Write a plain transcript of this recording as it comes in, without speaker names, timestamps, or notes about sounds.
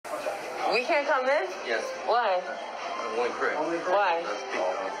We can't come in? Yes. Why? Only Korean. Why?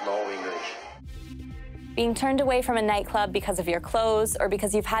 No English. Being turned away from a nightclub because of your clothes or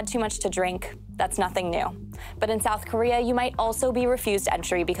because you've had too much to drink, that's nothing new. But in South Korea, you might also be refused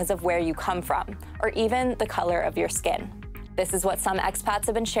entry because of where you come from, or even the color of your skin. This is what some expats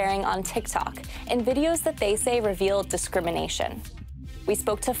have been sharing on TikTok in videos that they say reveal discrimination. We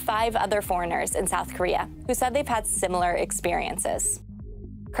spoke to 5 other foreigners in South Korea who said they've had similar experiences.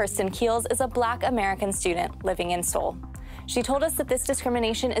 Kirsten Keels is a Black American student living in Seoul. She told us that this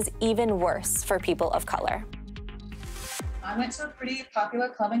discrimination is even worse for people of color. I went to a pretty popular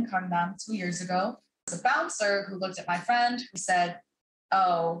club in Gangnam 2 years ago. There was a bouncer who looked at my friend who said,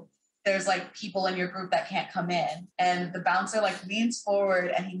 "Oh, there's like people in your group that can't come in." And the bouncer like leans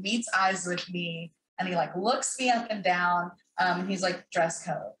forward and he meets eyes with me and he like looks me up and down. And he's like, "Dress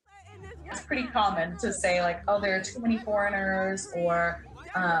code." It's pretty common to say like, "Oh, there are too many foreigners," or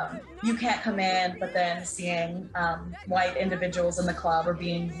you can't come in, but then seeing white individuals in the club are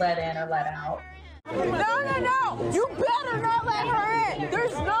being let in or let out. No, you better not let her in.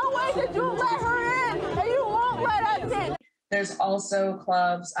 There's no way that you let her in and you won't let us in. There's also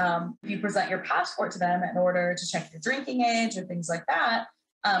clubs, you present your passport to them in order to check your drinking age or things like that.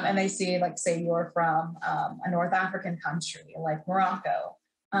 And they see, like, say you're from a North African country, like Morocco,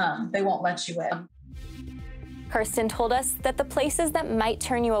 they won't let you in. Kirsten told us that the places that might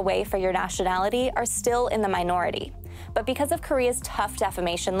turn you away for your nationality are still in the minority. But because of Korea's tough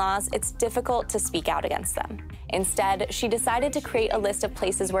defamation laws, it's difficult to speak out against them. Instead, she decided to create a list of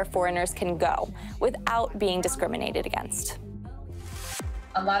places where foreigners can go without being discriminated against.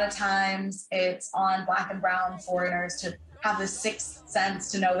 A lot of times it's on Black and brown foreigners to have the sixth sense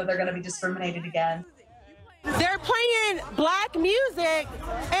to know that they're going to be discriminated against. They're playing Black music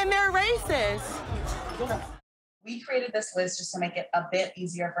and they're racist. We created this list just to make it a bit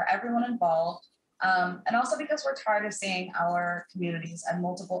easier for everyone involved. And also because we're tired of seeing our communities and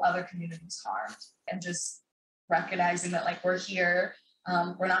multiple other communities harmed, and just recognizing that, like, we're here,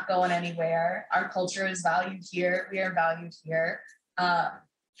 we're not going anywhere. Our culture is valued here. We are valued here.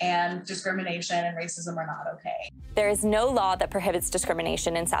 And discrimination and racism are not okay. There is no law that prohibits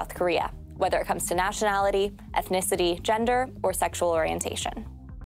discrimination in South Korea, whether it comes to nationality, ethnicity, gender, or sexual orientation.